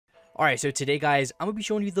Alright, so today guys, I'm going to be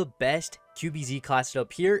showing you the best QBZ class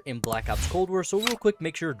setup here in Black Ops Cold War. So real quick,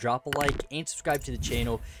 make sure to drop a like and subscribe to the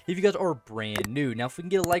channel if you guys are brand new. Now if we can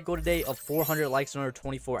get a like goal today of 400 likes in under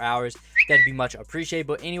 24 hours, that'd be much appreciated.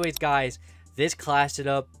 But anyways guys, this class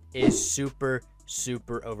setup is super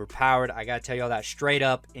overpowered. I gotta tell y'all that straight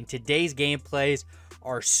up. And today's gameplays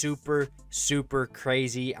are super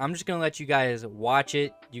crazy. I'm just gonna let you guys watch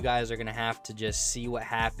it. You guys are gonna have to just see what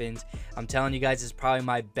happens. I'm telling you guys, this is probably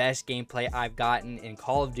my best gameplay I've gotten in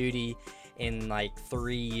Call of Duty in like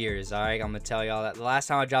 3 years. All right, I'm gonna tell y'all that the last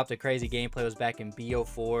time I dropped a crazy gameplay was back in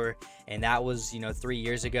BO4, and that was 3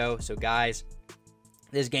 years ago. So guys,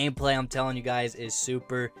 this gameplay, I'm telling you guys, is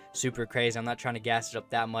super crazy. I'm not trying to gas it up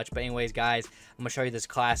that much, but anyways guys, I'm gonna show you this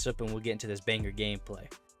class setup and we'll get into this banger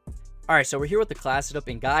gameplay. Alright, so we're here with the class setup,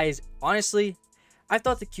 and guys, honestly, I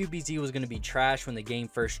thought the QBZ was going to be trash when the game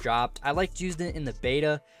first dropped. I liked using it in the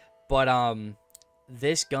beta, but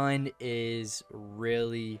this gun is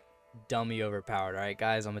really dummy overpowered. Alright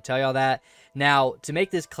guys, I'm going to tell y'all that. Now, to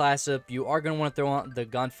make this class up, you are going to want to throw on the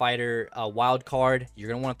gunfighter wild card. You're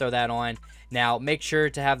going to want to throw that on. Now, make sure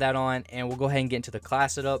to have that on, and we'll go ahead and get into the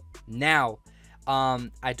class setup. Now,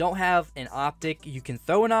 I don't have an optic. You can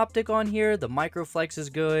throw an optic on here. The microflex is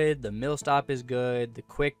good, the mill stop is good, the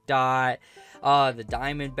quick dot, the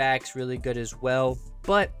diamondback's really good as well.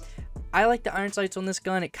 But I like the iron sights on this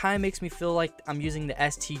gun. It kind of makes me feel like I'm using the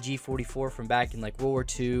STG-44 from back in like World War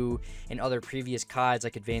II and other previous CODs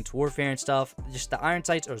like Advanced Warfare and stuff. Just the iron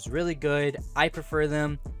sights are really good. I prefer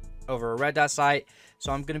them over a red dot sight,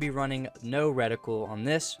 so I'm going to be running no reticle on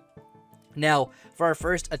this. Now, for our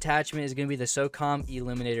first attachment is going to be the SOCOM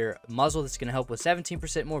Eliminator muzzle. That's going to help with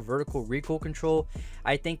 17% more vertical recoil control.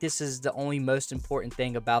 I think this is the only most important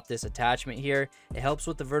thing about this attachment here. It helps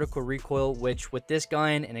with the vertical recoil, which with this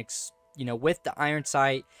gun and with the iron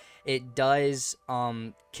sight, it does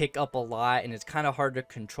kick up a lot, and it's kind of hard to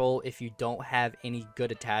control if you don't have any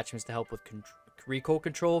good attachments to help with recoil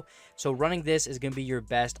control. So running this is going to be your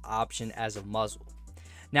best option as a muzzle.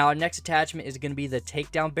 Now, our next attachment is going to be the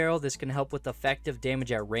takedown barrel. This can help with effective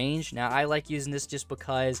damage at range. Now, I like using this just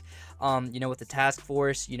because, with the task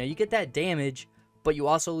force, you get that damage, but you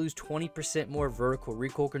also lose 20% more vertical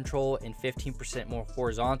recoil control and 15% more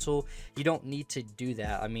horizontal. You don't need to do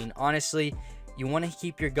that. I mean, honestly, you want to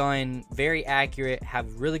keep your gun very accurate,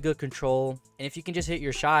 have really good control, and if you can just hit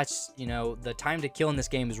your shots, the time to kill in this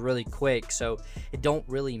game is really quick, so it don't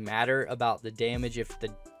really matter about the damage if the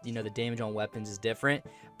damage on weapons is different.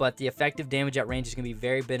 But the effective damage at range is going to be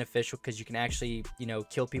very beneficial because you can actually,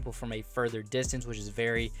 kill people from a further distance, which is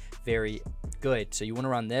very good. So you want to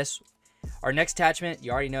run this. Our next attachment,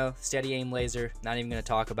 you already know, steady aim laser. Not even going to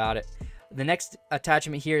talk about it. The next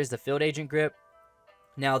attachment here is the field agent grip.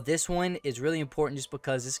 Now, this one is really important just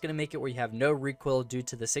because it's going to make it where you have no recoil due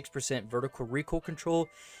to the 6% vertical recoil control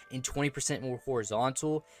and 20% more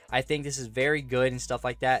horizontal. I think this is very good and stuff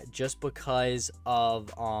like that just because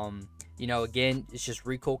of, again, it's just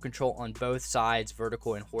recoil control on both sides,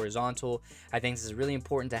 vertical and horizontal. I think this is really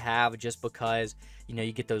important to have just because,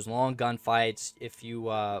 you get those long gunfights. If you,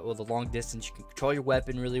 the long distance, you can control your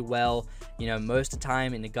weapon really well. Most of the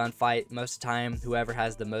time in the gunfight, whoever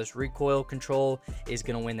has the most recoil control is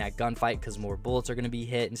going to win that gunfight because more bullets are going to be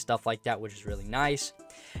hit and stuff like that, which is really nice.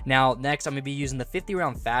 Now, next, I'm going to be using the 50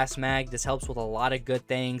 round fast mag. This helps with a lot of good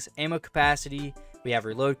things. Ammo capacity. We have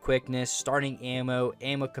reload quickness, starting ammo,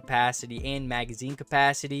 ammo capacity, and magazine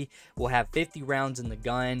capacity. We'll have 50 rounds in the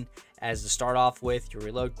gun as to start off with. Your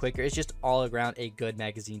reload quicker. It's just all around a good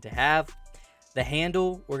magazine to have. The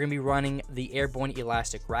handle, we're going to be running the airborne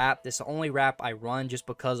elastic wrap. This is the only wrap I run just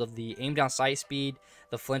because of the aim down sight speed,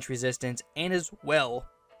 the flinch resistance, and as well,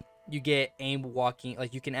 you get aim walking,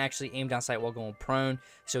 like you can actually aim down sight while going prone,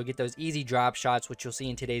 so get those easy drop shots, which you'll see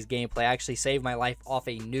in today's gameplay. I actually saved my life off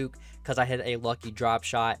a nuke because I had a lucky drop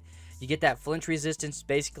shot. You get that flinch resistance,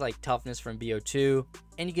 basically like toughness from BO2,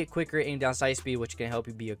 and you get quicker aim down sight speed, which can help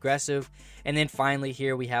you be aggressive. And then finally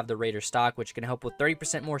here we have the Raider stock, which can help with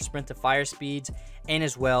 30% more sprint to fire speeds, and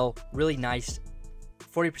as well, really nice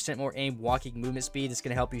 40% more aim walking movement speed. It's going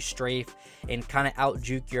to help you strafe and kind of out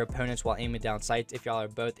juke your opponents while aiming down sights if y'all are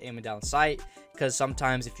both aiming down sight, because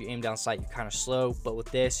sometimes if you aim down sight you're kind of slow, but with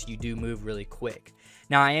this you do move really quick.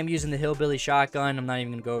 Now, I am using the Hillbilly shotgun. I'm not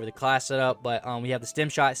even going to go over the class setup, but we have the Stim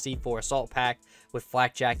Shot C4 assault pack with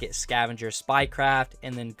flak jacket, scavenger, spycraft,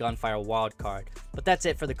 and then gunfire wildcard. But that's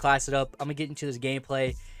it for the class setup. I'm going to get into this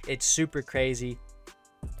gameplay. It's super crazy.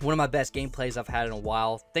 One of my best gameplays I've had in a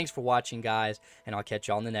while. Thanks for watching, guys, and I'll catch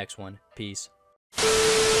y'all in the next one. Peace.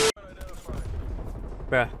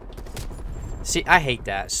 Bruh. See, I hate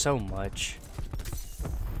that so much.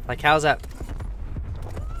 Like, how's that?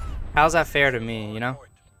 How's that fair to me, you know?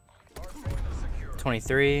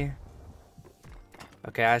 23.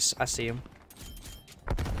 Okay, I see him.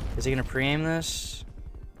 Is he gonna pre-aim this?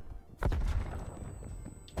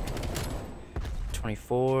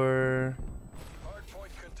 24.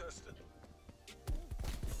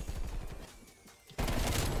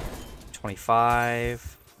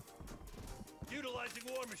 25.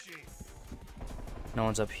 No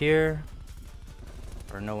one's up here.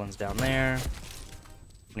 Or no one's down there.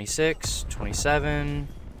 26, 27,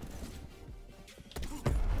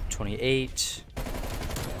 28,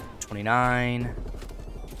 29,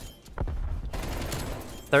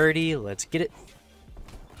 30. Let's get it.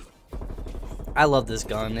 I love this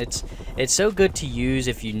gun. It's so good to use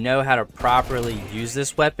if you know how to properly use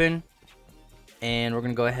this weapon. And we're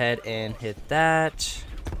gonna go ahead and hit that.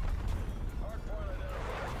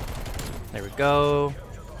 There we go.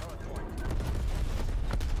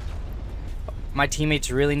 My teammates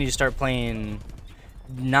really need to start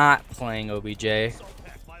not playing OBJ.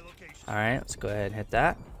 Alright, let's go ahead and hit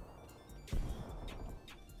that.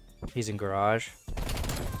 He's in garage.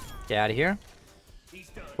 Get out of here.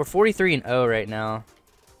 We're 43-0 right now.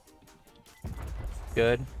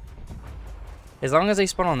 Good. As long as they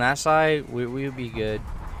spawn on that side, we'll be good.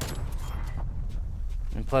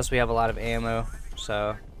 And plus we have a lot of ammo,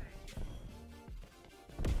 so...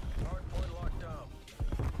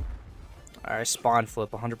 Alright, spawn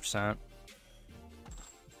flip 100%.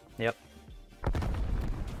 Yep.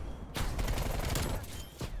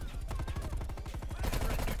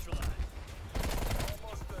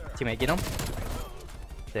 Teammate, get him.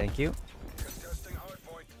 Thank you.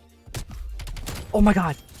 Oh my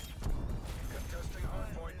god!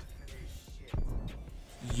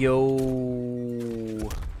 Yo.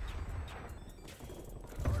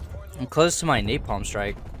 I'm close to my napalm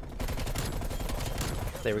strike.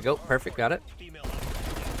 There we go. Perfect. Got it.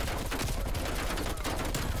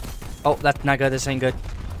 Oh, that's not good. This ain't good.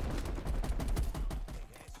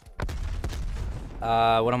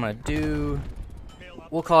 What I'm gonna do...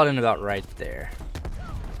 We'll call it in about right there.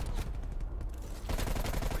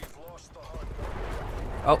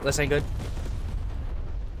 Oh, this ain't good.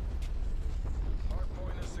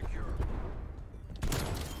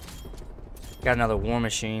 Got another war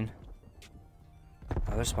machine.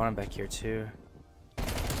 Oh, they're spawning back here too.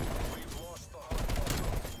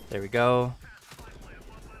 There we go.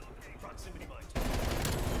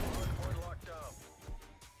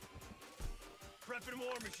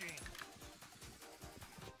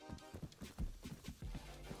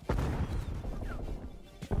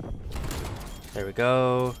 There we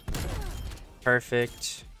go.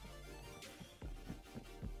 Perfect.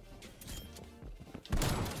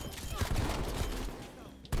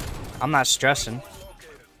 I'm not stressing.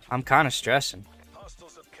 I'm kind of stressing.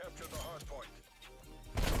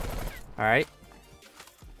 Alright.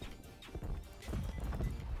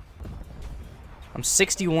 I'm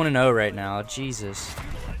 61-0 right now. Jesus.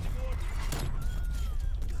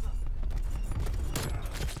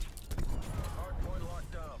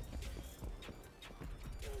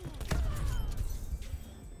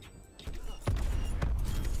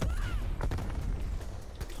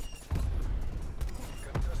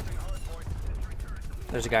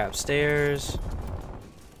 There's a guy upstairs.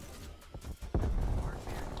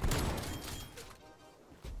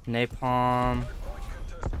 Napalm.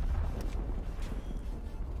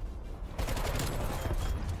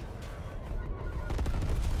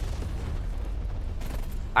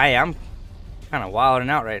 I am kind of wilding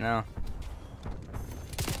out right now.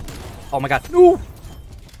 Oh my god. No!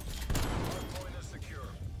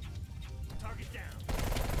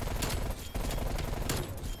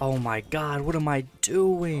 Oh my god, what am I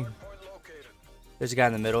doing? There's a guy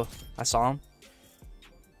in the middle. I saw him.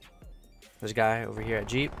 There's a guy over here at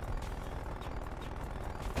Jeep.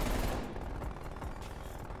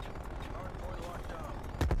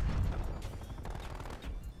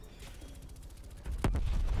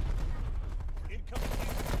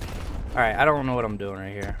 Alright, I don't know what I'm doing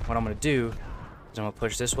right here. What I'm going to do is I'm going to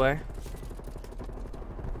push this way.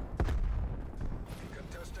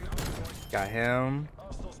 Got him.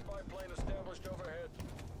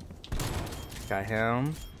 Got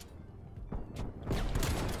him.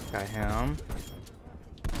 Got him.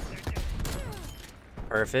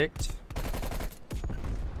 Perfect.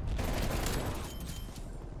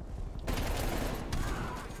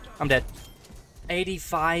 I'm dead.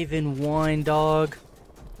 85-1, dog.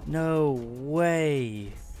 No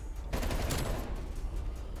way.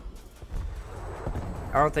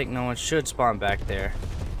 I don't think no one should spawn back there.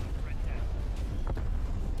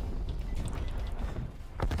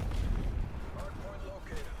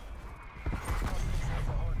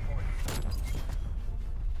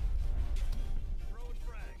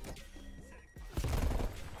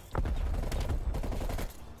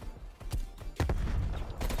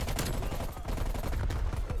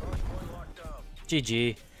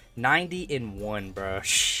 GG. 90-1, bro.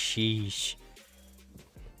 Sheesh.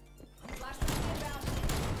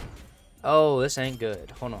 Oh, this ain't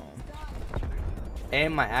good. Hold on.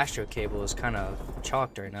 And my astro cable is kind of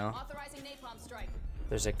chalked right now.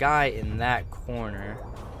 There's a guy in that corner.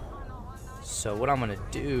 So what I'm going to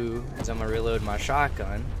do is I'm going to reload my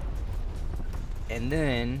shotgun. And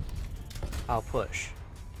then I'll push.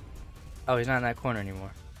 Oh, he's not in that corner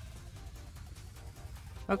anymore.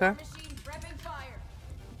 Okay.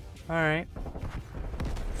 Alright.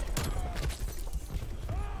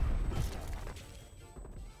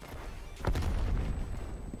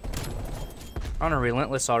 On a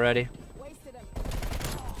relentless already.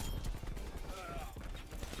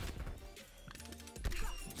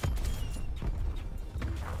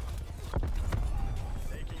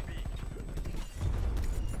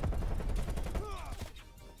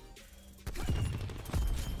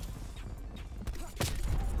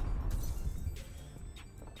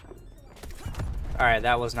 Alright,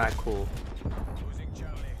 that was not cool.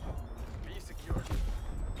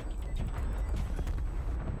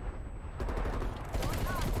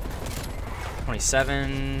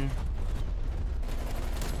 27.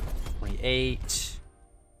 28.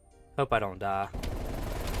 Hope I don't die.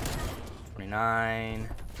 29.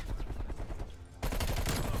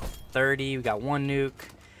 30. We got one nuke.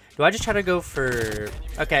 Do I just try to go for...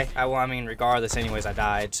 Okay, well, I mean, regardless, anyways, I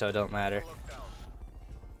died, so it don't matter.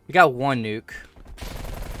 We got one nuke.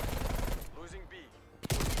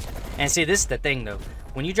 And see, this is the thing, though.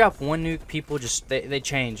 When you drop one nuke, people just, they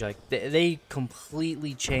change. Like, they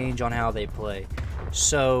completely change on how they play.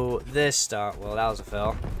 So, this stuff, well, that was a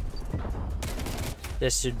fail.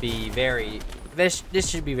 This should be very, this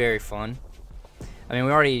should be very fun. I mean,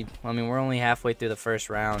 we're only halfway through the first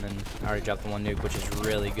round, and I already dropped the one nuke, which is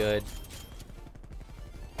really good.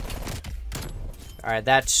 Alright,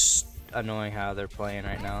 that's annoying how they're playing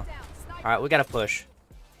right now. Alright, we gotta push.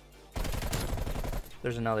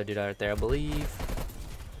 There's another dude out there, I believe.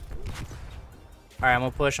 Alright, I'm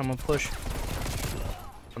gonna push. I'm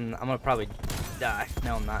gonna probably die.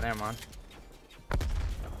 No, I'm not. Never mind.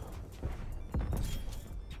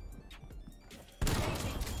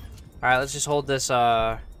 Alright, let's just hold this,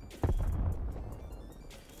 I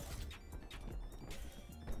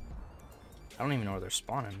don't even know where they're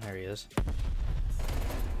spawning. There he is.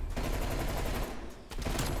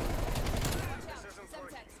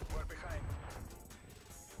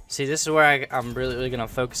 See, this is where I'm really gonna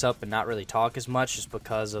focus up and not really talk as much, just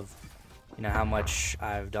because of, you know, how much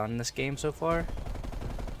I've done in this game so far.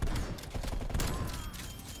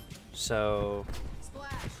 So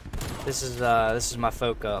this is my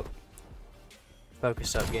focus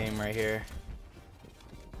up game right here.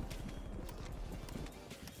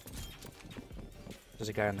 There's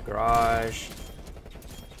a guy in the garage.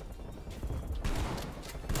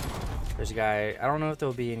 There's a guy, I don't know if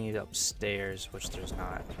there'll be any upstairs, which there's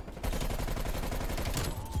not.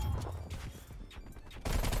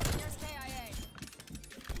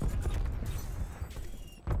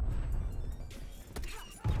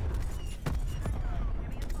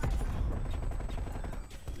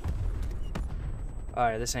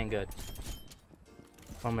 Alright, this ain't good.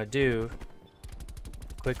 What I'm gonna do,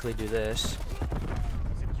 quickly do this.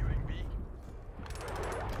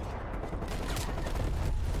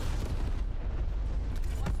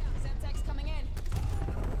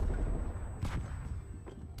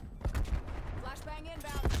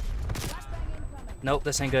 Nope,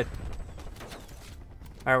 this ain't good.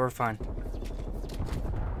 Alright, we're fine.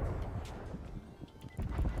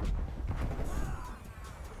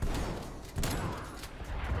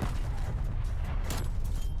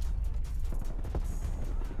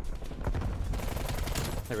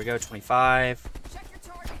 There we go, 25.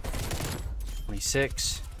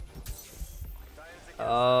 26.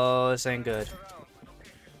 Oh, this ain't good.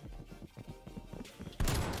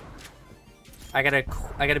 I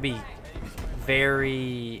gotta be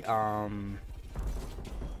very, I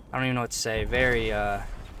don't even know what to say. Very,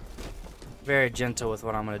 very gentle with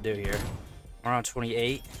what I'm gonna do here. We're on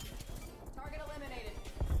 28. Target eliminated.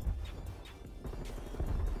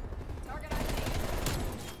 Target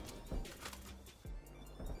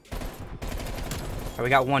Alright, we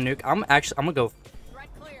got one nuke. I'm gonna go.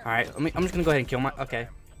 Alright, I'm just gonna go ahead and kill my. Okay.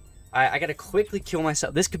 I gotta quickly kill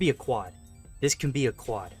myself. This could be a quad. This can be a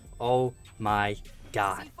quad. Oh my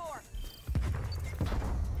god.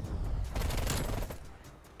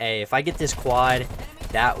 Hey, if I get this quad,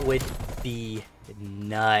 that would be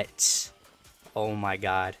nuts. Oh my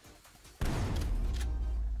god.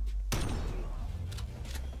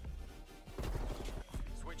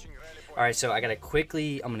 Alright, so I'm gonna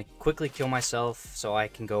quickly kill myself so I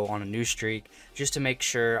can go on a new streak, just to make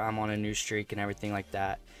sure I'm on a new streak and everything like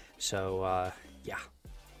that. So, yeah.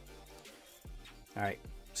 Alright,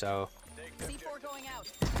 so... C4 going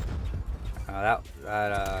out.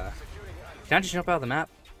 Can I just jump out of the map?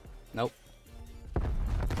 Nope.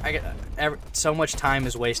 So much time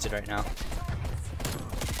is wasted right now.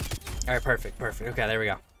 Alright, perfect. Okay, there we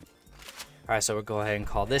go. Alright, so we'll go ahead and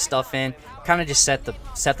call this stuff in. Kind of just set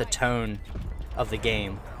the tone of the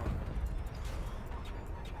game.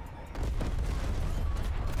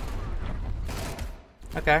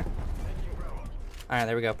 Okay. Alright,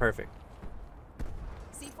 there we go. Perfect.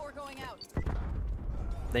 C4 going out.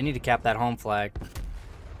 They need to cap that home flag.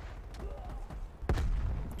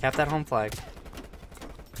 Cap that home flag.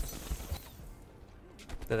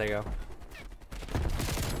 There they go.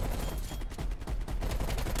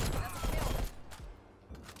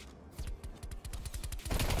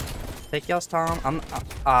 Take y'all's time.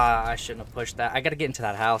 I shouldn't have pushed that. I gotta get into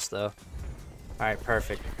that house though. Alright,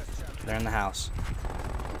 perfect. They're in the house.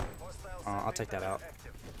 I'll take that out.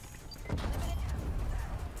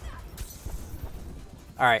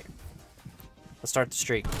 Alright. Let's start the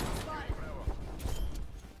streak.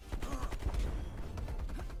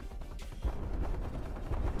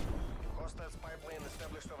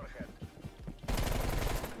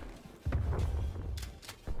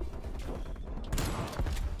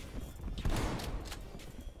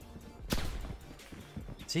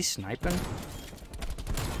 Is he sniping?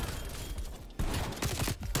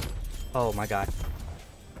 Oh my god.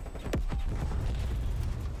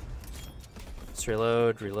 Let's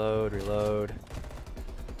reload.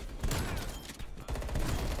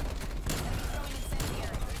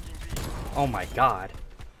 Oh my god.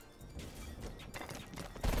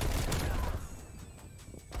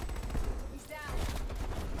 He's down.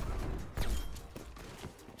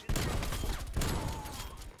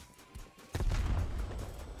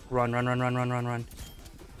 Run.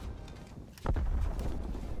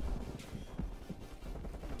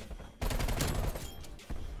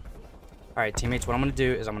 Alright, teammates, what I'm gonna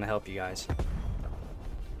do is I'm gonna help you guys.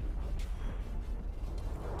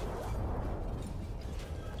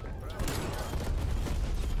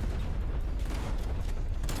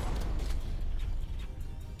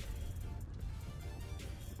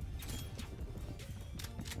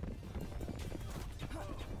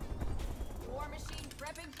 War machine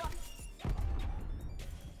prepping fire.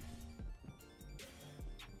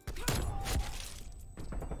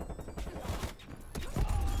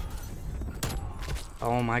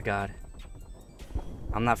 Oh my god.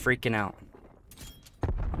 I'm not freaking out.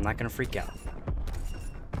 I'm not gonna freak out.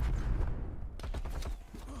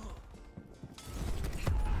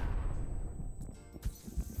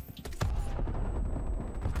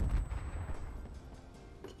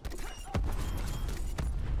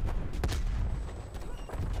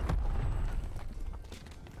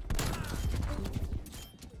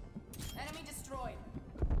 Enemy destroyed.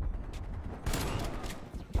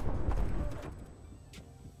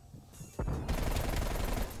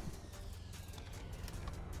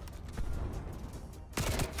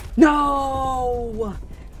 No!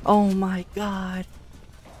 Oh my god.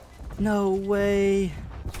 No way.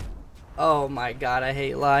 Oh my god, I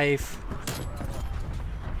hate life.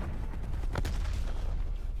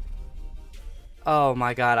 Oh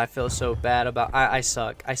my god, I feel so bad about I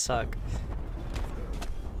suck.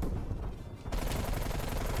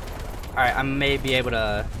 Alright, I may be able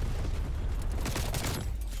to,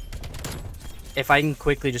 if I can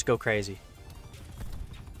quickly just go crazy.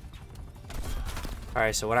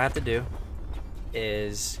 Alright, so what I have to do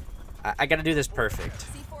is I gotta do this perfect.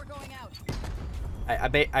 C4 going out.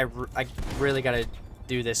 I really gotta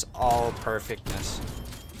do this all perfectness.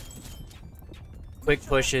 Quick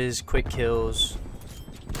pushes, quick kills.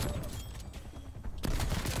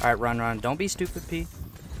 Alright, run. Don't be stupid, P.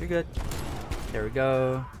 You're good. There we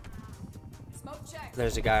go. Smoke check.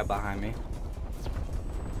 There's a guy behind me.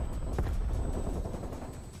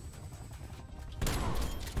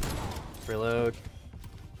 Reload.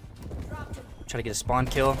 Dropped him. Try to get a spawn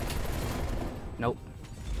kill. Nope.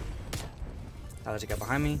 Oh, there's a guy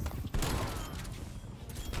behind me.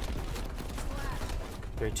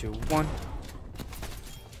 3, 2, 1.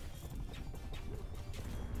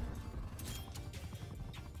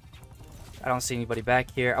 I don't see anybody back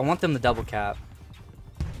here. I want them to double cap.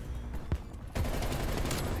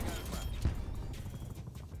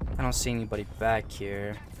 I don't see anybody back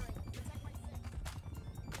here.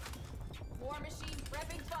 War machine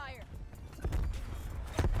prepping fire.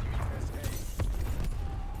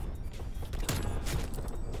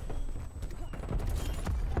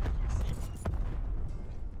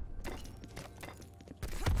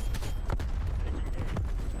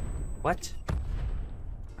 What?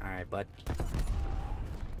 Alright, bud.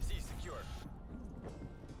 C secure.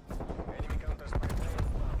 Enemy counters my plane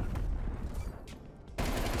inbound.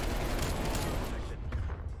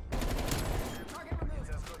 Target removed. It's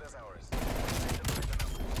as good as ours.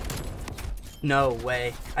 No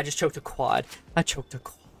way. I just choked a quad. I choked a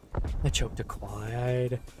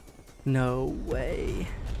quad. No way.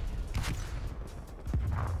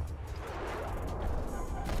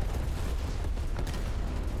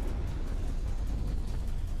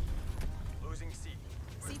 Losing C.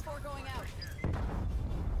 C4 going out.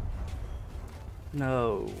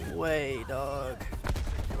 No way, dog.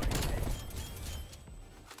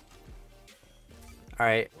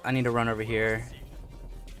 Alright, I need to run over here.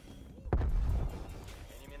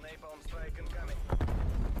 Enemy napalm strike incoming.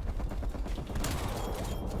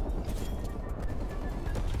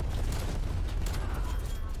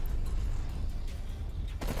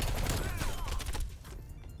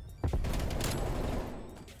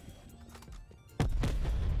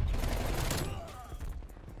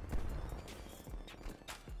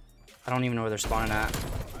 I don't even know where they're spawning at. Alpha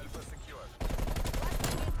secure.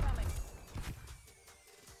 Flashbang incoming.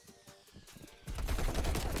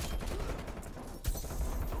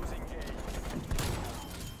 Losing A.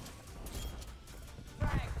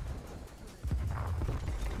 Frag.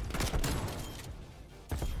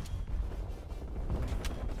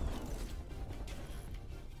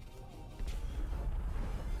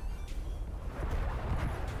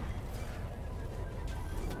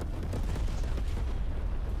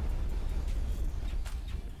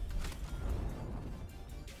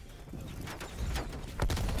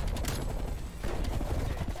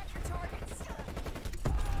 Check your targets.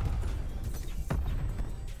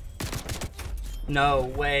 No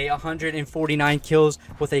way. 149 kills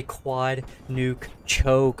with a quad nuke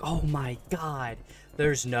choke. Oh my god.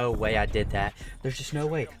 There's no way I did that. There's just no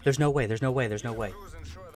way. There's no way. There's no way. There's no way.